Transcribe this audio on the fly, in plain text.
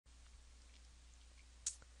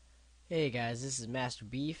Hey guys, this is Master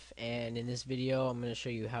Beef, and in this video I'm going to show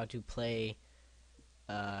you how to play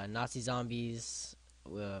Nazi Zombies,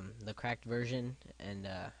 the cracked version, and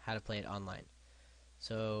how to play it online.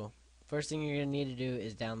 So, first thing you're going to need to do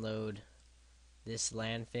is download this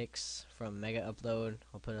LAN fix from Mega Upload.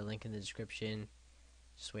 I'll put a link in the description.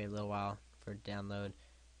 Just wait a little while for it to download.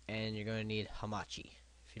 And you're going to need Hamachi.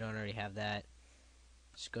 If you don't already have that,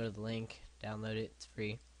 just go to the link, download it, it's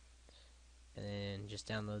free. And then just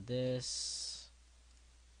download this.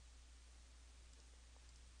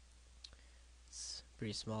 It's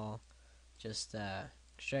pretty small. Just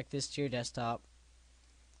extract this to your desktop,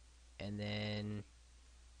 and then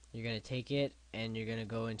you're gonna take it and you're gonna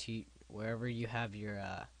go into wherever you have your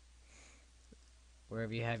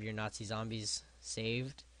Nazi Zombies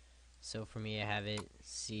saved. So for me, I have it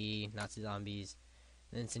C Nazi Zombies,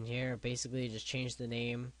 and then it's in here. Basically, just change the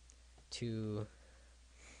name to.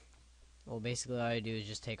 Well, basically all I do is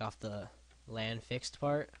just take off the LAN fixed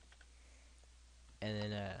part, and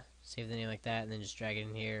then save the name like that, and then just drag it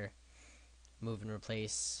in here, move and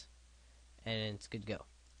replace, and it's good to go.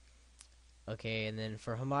 Okay, and then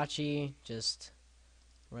for Hamachi, just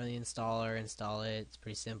run the installer, install it. It's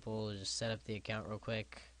pretty simple. Just set up the account real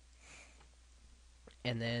quick,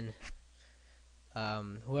 and then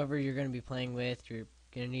whoever you're going to be playing with, you're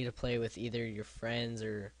going to need to play with either your friends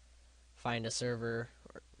or find a server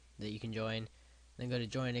that you can join. Then go to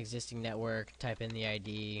join existing network, type in the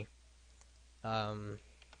ID COD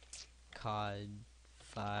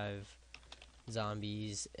 5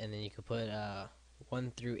 zombies, and then you could put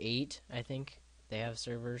 1 through 8, I think they have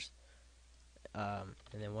servers, and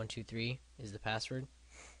then 1 2 3 is the password.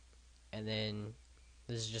 And then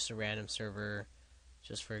this is just a random server,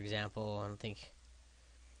 just for example. I don't think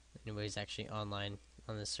anybody's actually online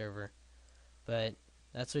on this server, but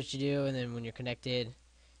that's what you do. And then when you're connected,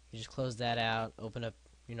 you just close that out, open up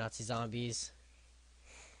your Nazi Zombies,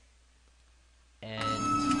 and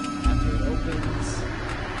after it opens,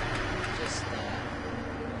 just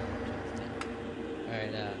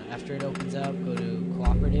after it opens up, go to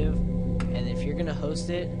cooperative, and if you're gonna host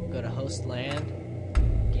it, go to host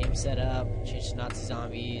LAN, game setup, change to Nazi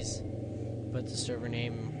Zombies, put the server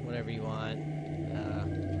name whatever you want. You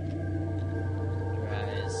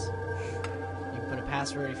can put a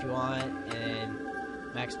password if you want, and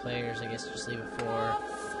max players, I guess just leave it 4.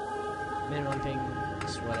 Minimum ping,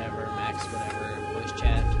 just whatever, max whatever, voice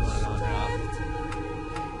chat if you want it on or off.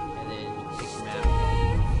 And then you can pick your map.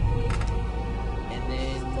 And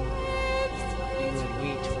then you would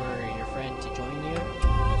wait for your friend to join you.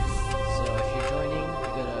 So if you're joining,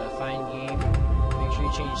 you go to find game, make sure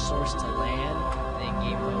you change source to LAN, and then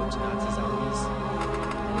game mode to Nazi Zombies.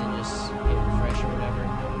 And then just hit refresh or whatever.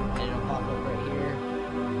 And it'll pop up right here.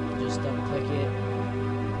 Just double click it.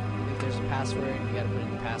 There's a password, you gotta put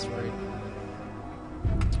in the password,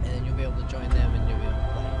 and then you'll be able to join them and you'll be able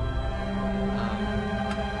to play. I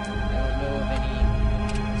don't know of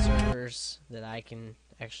any servers that I can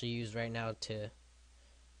actually use right now to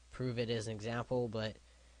prove it as an example, but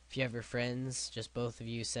if you have your friends, just both of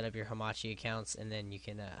you set up your Hamachi accounts, and then you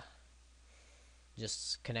can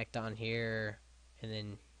just connect on here and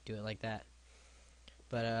then do it like that.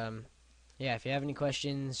 But yeah, if you have any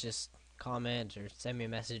questions, just comment or send me a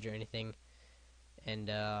message or anything,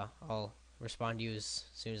 and I'll respond to you as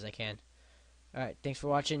soon as I can. Alright, thanks for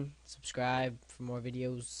watching. Subscribe for more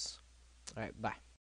videos. Alright, bye.